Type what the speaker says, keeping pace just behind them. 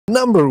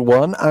Number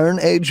 1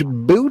 Iron Age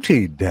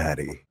booty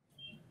daddy.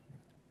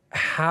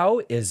 How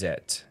is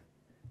it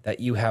that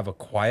you have a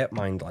quiet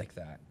mind like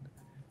that,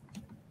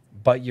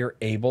 but you're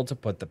able to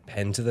put the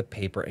pen to the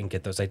paper and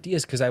get those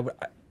ideas? Because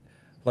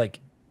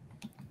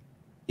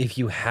if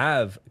you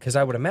have, because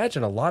I would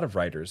imagine a lot of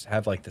writers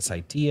have like this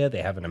idea,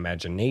 they have an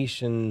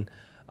imagination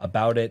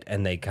about it,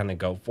 and they kind of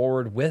go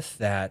forward with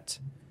that.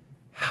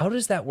 How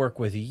does that work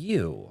with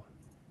you?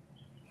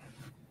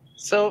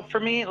 So for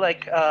me,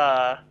 like,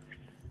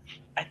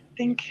 I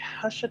think,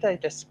 how should I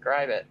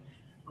describe it?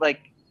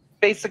 Like,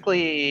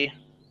 basically,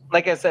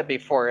 like I said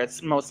before,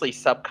 it's mostly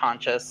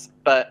subconscious,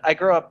 but I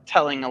grew up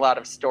telling a lot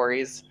of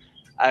stories.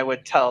 I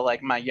would tell,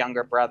 like, my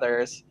younger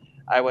brothers,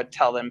 I would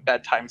tell them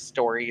bedtime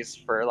stories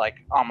for, like,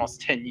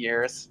 almost 10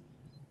 years.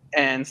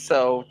 And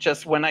so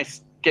just when I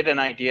get an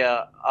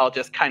idea, I'll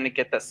just kind of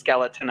get the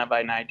skeleton of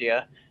an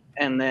idea.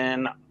 And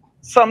then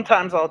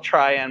sometimes I'll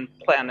try and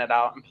plan it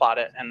out and plot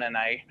it, and then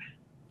I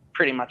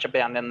pretty much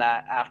abandon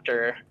that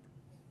after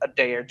a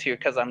day or two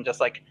because I'm just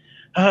like,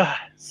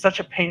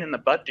 such a pain in the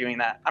butt doing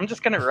that. I'm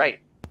just gonna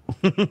write.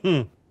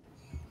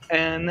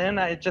 And then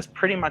I just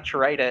pretty much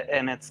write it,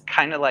 and it's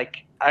kind of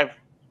like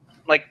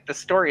the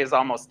story is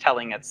almost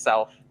telling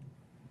itself.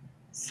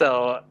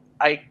 So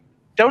I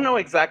don't know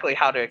exactly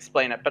how to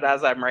explain it, but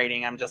as I'm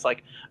writing, I'm just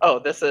like, oh,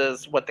 this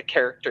is what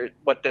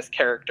this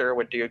character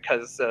would do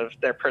because of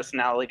their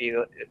personality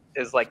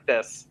is like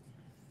this.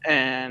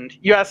 And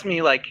you ask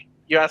me,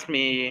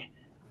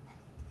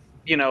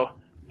 you know,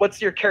 what's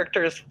your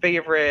character's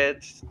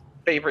favorite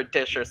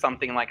dish or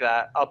something like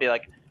that? I'll be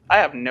like, I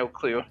have no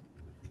clue.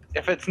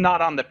 If it's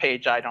not on the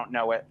page, I don't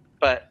know it.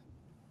 But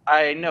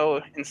I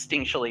know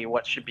instinctually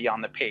what should be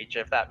on the page,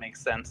 if that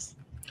makes sense.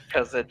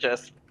 Because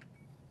it's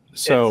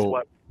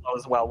what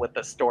goes well with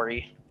the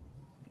story.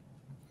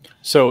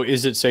 So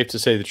is it safe to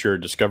say that you're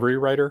a discovery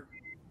writer?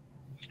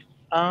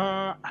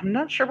 I'm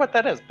not sure what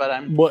that is,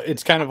 but Well,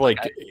 it's kind of like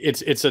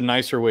it's a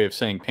nicer way of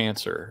saying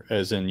pantser,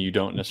 as in you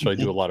don't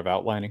necessarily do a lot of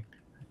outlining.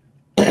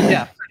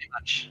 Yeah, pretty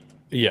much.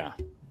 Yeah.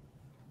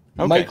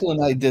 Okay. Michael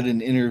and I did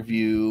an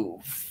interview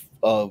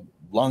a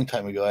long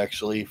time ago,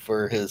 actually,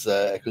 for his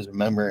Echoes of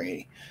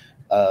Memory.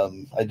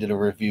 I did a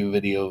review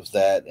video of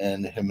that,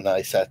 and him and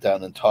I sat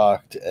down and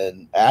talked.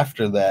 And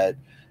after that,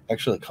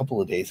 actually a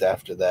couple of days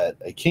after that,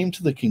 I came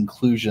to the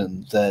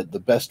conclusion that the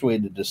best way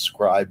to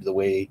describe the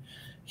way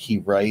he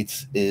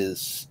writes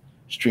is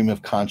stream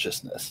of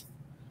consciousness.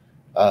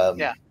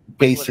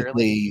 Basically,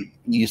 literally.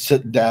 You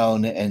sit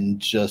down and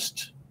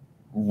just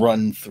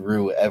run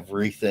through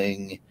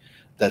everything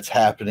that's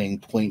happening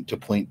point to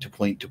point to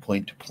point to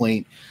point to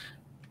point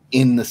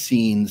in the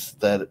scenes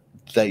that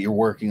you're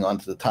working on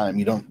at the time.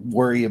 You don't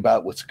worry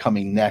about what's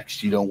coming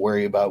next. You don't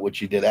worry about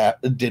what you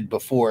did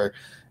before.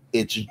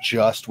 It's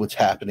just what's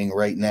happening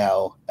right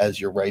now as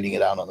you're writing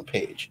it out on the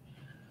page.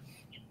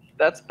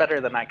 That's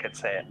better than I could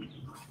say it.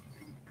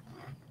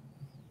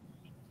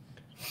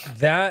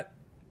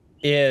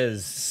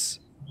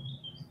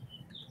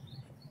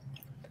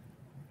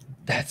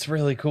 That's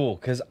really cool,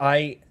 because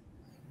I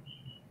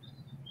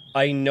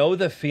know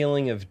the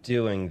feeling of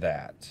doing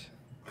that,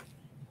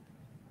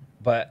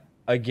 but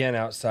again,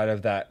 outside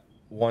of that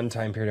one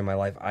time period in my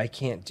life, I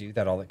can't do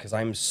that all because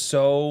I'm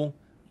so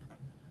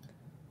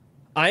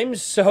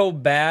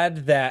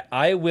bad that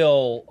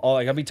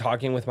I'll be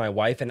talking with my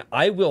wife and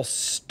I will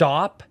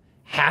stop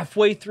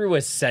halfway through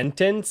a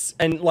sentence,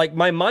 and like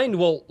my mind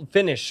will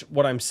finish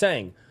what I'm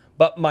saying,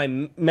 but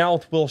my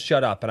mouth will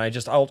shut up, and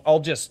I'll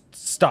just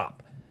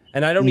stop,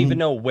 and I don't even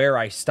know where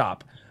I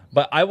stop,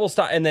 but I will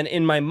stop, and then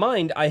in my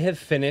mind I have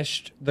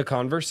finished the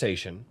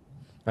conversation,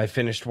 I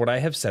finished what I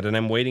have said, and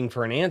I'm waiting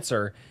for an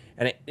answer,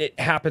 and it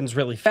happens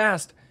really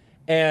fast,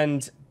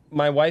 and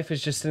my wife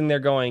is just sitting there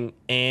going,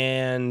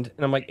 and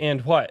I'm like,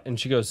 and what? And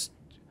she goes,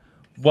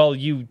 well,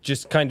 you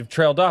just kind of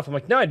trailed off. I'm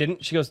like, no, I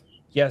didn't. She goes,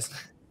 yes.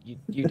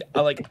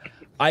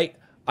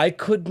 I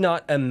could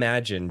not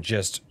imagine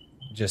just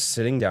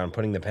sitting down,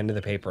 putting the pen to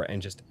the paper, and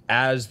just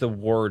as the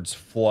words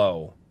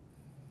flow,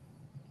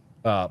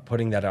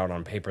 putting that out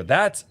on paper.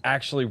 That's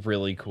actually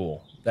really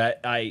cool.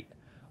 That I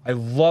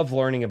love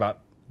learning about.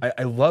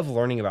 I love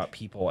learning about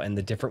people and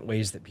the different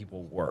ways that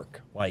people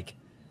work. Like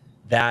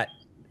that.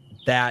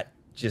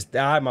 Just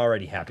I'm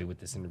already happy with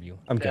this interview.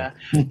 I'm good.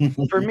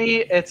 For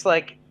me, it's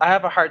like I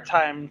have a hard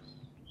time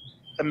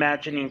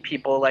imagining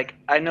people. Like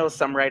I know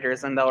some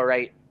writers, and they'll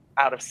write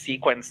out of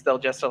sequence. They'll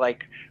just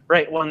like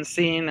write one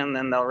scene, and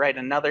then they'll write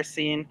another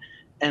scene,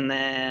 and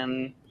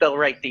then they'll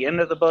write the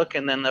end of the book,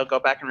 and then they'll go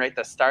back and write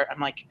the start.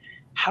 I'm like,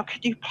 how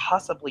could you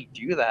possibly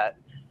do that?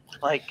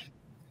 Like,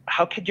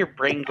 how could your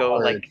brain go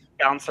like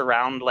bounce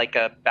around like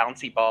a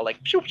bouncy ball,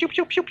 like pew pew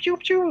pew pew pew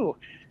pew?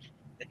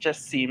 It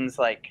just seems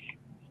like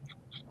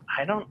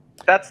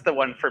that's the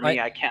one for me.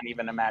 I can't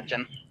even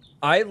imagine.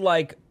 I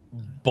like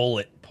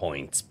bullet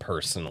points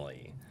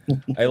personally.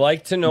 I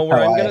like to know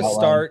where I'm going to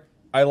start.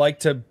 I like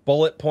to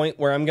bullet point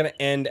where I'm going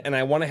to end, and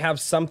I want to have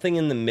something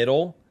in the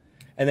middle,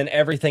 and then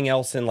everything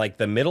else in like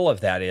the middle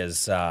of that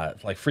is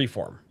like free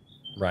form,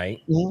 right?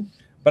 Mm-hmm.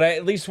 but I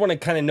at least want to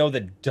kind of know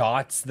the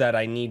dots that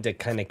I need to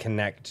kind of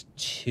connect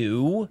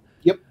to.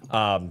 Yep.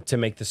 To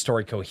make the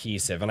story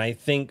cohesive. And I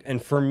think, and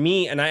for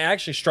me, and I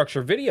actually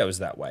structure videos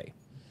that way.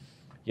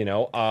 You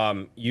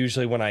know,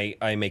 usually when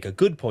I make a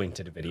good point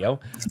in a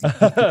video,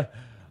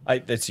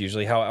 that's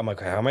usually how I'm like,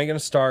 how am I going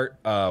to start?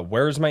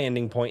 Where's my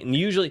ending point? And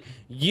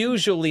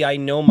usually I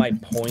know my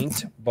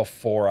point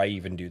before I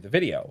even do the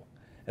video.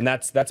 And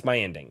that's my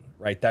ending,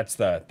 right? That's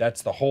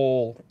the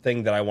whole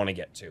thing that I want to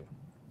get to.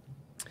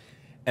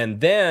 And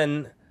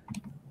then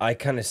I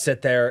kind of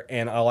sit there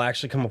and I'll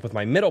actually come up with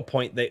my middle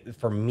point. That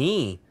for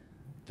me,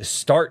 the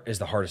start is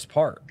the hardest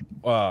part.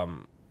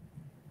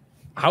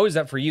 How is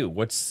that for you?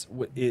 What's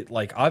it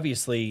like?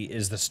 Obviously,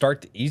 is the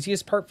start the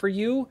easiest part for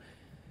you?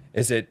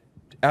 Is it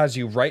as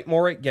you write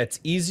more, it gets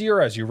easier?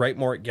 As you write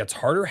more, it gets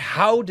harder?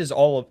 How does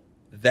all of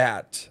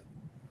that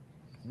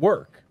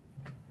work?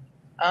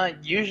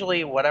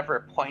 Usually,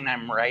 whatever point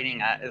I'm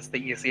writing at is the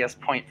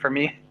easiest point for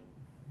me.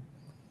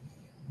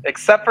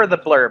 Except for the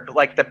blurb,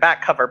 like the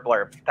back cover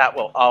blurb. That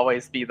will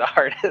always be the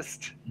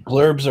hardest.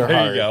 Blurbs are hard.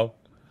 There you go.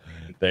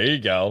 There you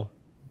go.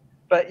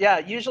 But yeah,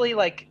 usually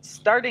like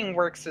starting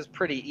works is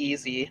pretty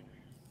easy.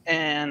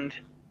 And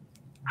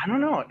I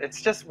don't know,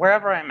 it's just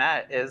wherever I'm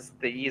at is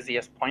the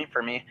easiest point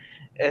for me.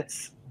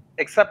 It's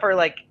except for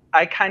like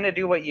I kind of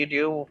do what you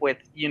do with,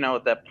 you know,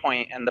 the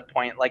point and the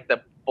point, like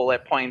the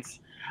bullet points.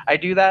 I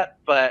do that,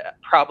 but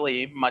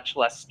probably much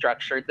less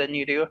structured than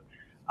you do.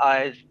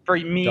 For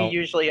me,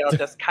 usually I'll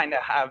just kind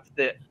of have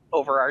the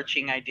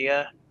overarching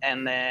idea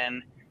and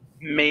then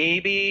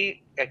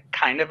maybe a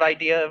kind of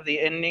idea of the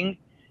ending,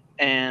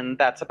 and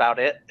that's about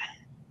it.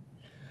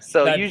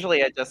 So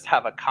usually I just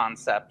have a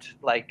concept,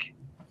 like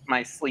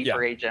my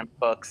sleeper agent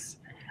books.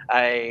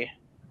 I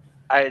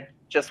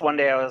just one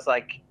day I was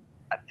like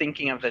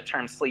thinking of the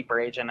term sleeper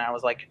agent. I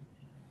was like,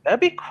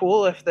 that'd be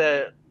cool if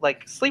the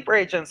like sleeper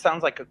agent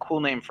sounds like a cool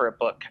name for a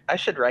book. I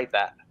should write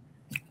that.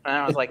 And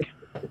I was like,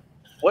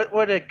 what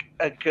would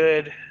a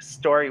good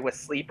story with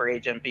sleeper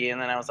agent be?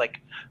 And then I was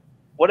like,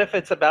 what if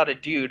it's about a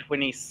dude when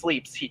he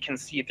sleeps, he can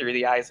see through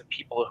the eyes of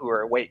people who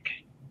are awake?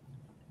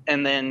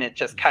 And then it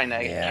just kind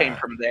of came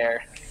from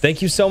there.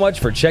 Thank you so much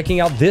for checking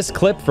out this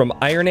clip from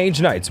Iron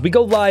Age Nights. We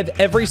go live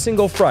every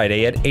single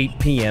Friday at 8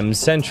 p.m.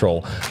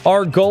 Central.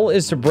 Our goal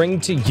is to bring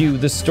to you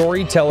the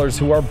storytellers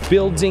who are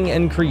building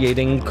and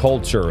creating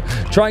culture,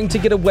 trying to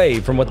get away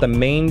from what the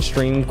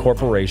mainstream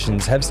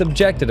corporations have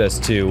subjected us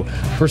to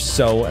for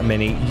so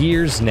many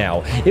years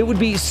now. It would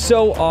be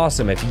so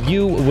awesome if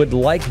you would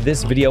like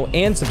this video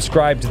and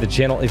subscribe to the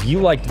channel if you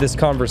liked this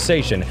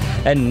conversation.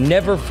 And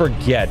never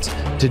forget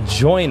to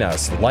join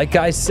us, like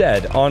I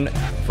said, on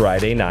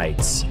Friday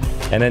nights.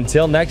 And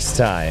until next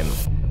time,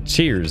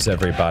 cheers,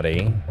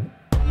 everybody.